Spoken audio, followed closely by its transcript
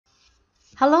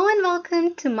Hello and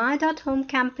welcome to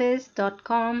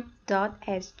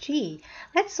my.homecampus.com.sg.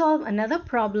 Let's solve another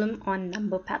problem on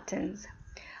number patterns.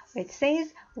 It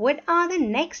says, what are the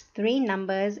next three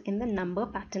numbers in the number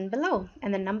pattern below?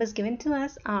 And the numbers given to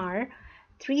us are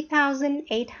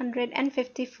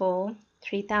 3,854,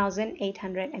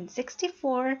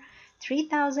 3,864,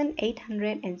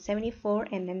 3,874,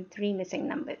 and then three missing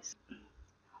numbers.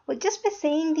 Well, just by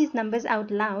saying these numbers out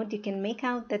loud, you can make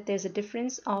out that there's a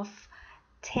difference of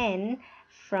 10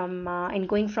 from in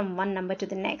going from one number to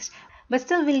the next, but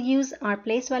still we'll use our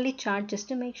place value chart just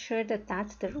to make sure that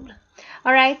that's the rule.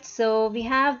 All right, so we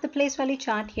have the place value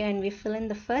chart here, and we fill in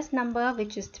the first number,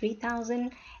 which is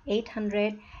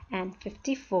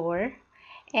 3,854,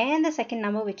 and the second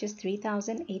number, which is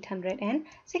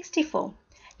 3,864.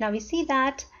 Now we see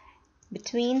that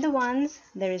between the ones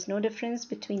there is no difference,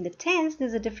 between the tens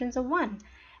there's a difference of 1.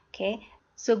 Okay,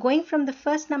 so going from the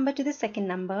first number to the second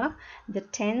number, the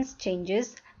tens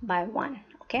changes by 1.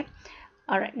 Okay,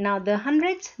 all right, now the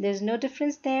hundreds, there's no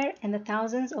difference there, and the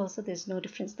thousands also, there's no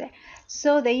difference there.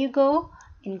 So there you go.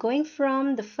 In going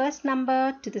from the first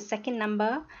number to the second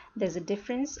number, there's a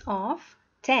difference of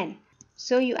 10.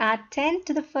 So you add 10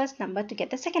 to the first number to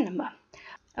get the second number.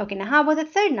 Okay, now how about the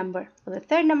third number? Well, the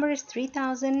third number is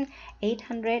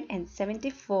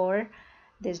 3,874.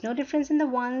 There's no difference in the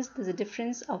ones, there's a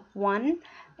difference of 1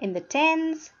 in the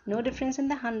tens, no difference in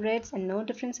the hundreds, and no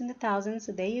difference in the thousands.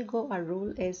 So there you go. Our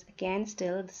rule is again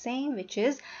still the same, which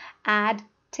is add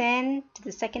 10 to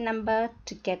the second number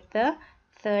to get the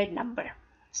third number.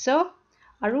 So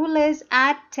our rule is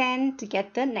add 10 to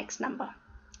get the next number.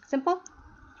 Simple.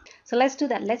 So let's do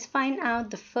that. Let's find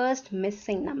out the first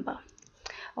missing number.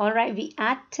 All right, we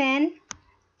add 10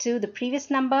 to the previous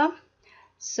number.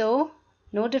 So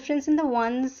no difference in the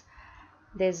ones,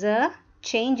 there's a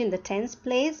change in the tens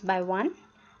place by 1.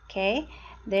 Okay,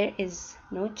 there is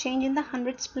no change in the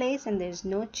hundreds place, and there's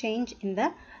no change in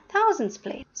the thousands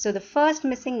place. So the first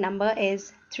missing number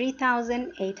is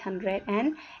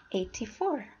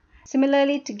 3,884.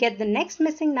 Similarly, to get the next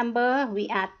missing number, we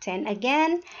add 10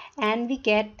 again, and we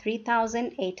get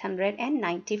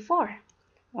 3,894.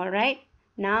 All right,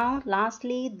 now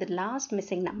lastly, the last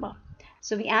missing number.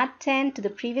 So we add 10 to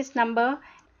the previous number.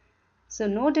 So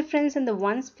no difference in the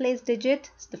ones place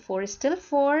digit. So the 4 is still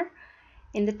 4.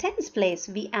 In the tens place,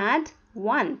 we add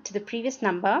 1 to the previous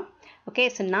number. Okay,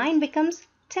 so 9 becomes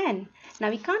 10.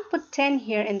 Now we can't put 10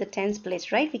 here in the tens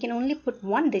place, right? We can only put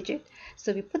one digit.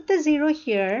 So we put the 0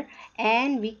 here,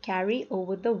 and we carry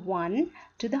over the 1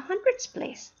 to the hundreds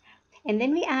place. And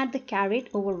then we add the carried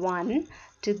over 1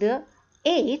 to the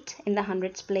 8 in the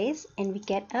hundreds place, and we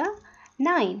get a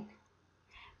 9.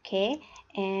 Okay,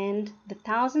 and the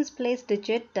thousands place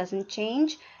digit doesn't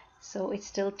change, so it's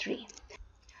still 3.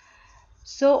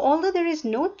 So although there is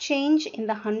no change in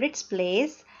the hundreds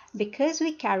place, because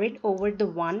we carried over the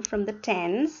 1 from the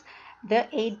tens, the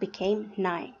 8 became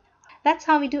 9. That's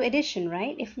how we do addition,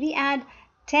 right? If we add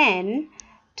 10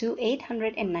 to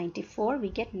 894, we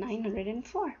get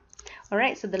 904. All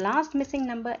right, so the last missing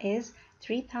number is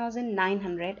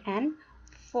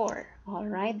 3,904. All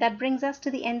right, that brings us to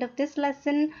the end of this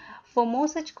lesson. For more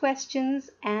such questions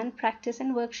and practice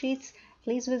and worksheets,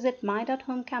 please visit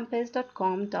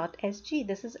my.homecampus.com.sg.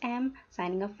 This is M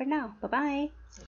signing off for now. Bye-bye.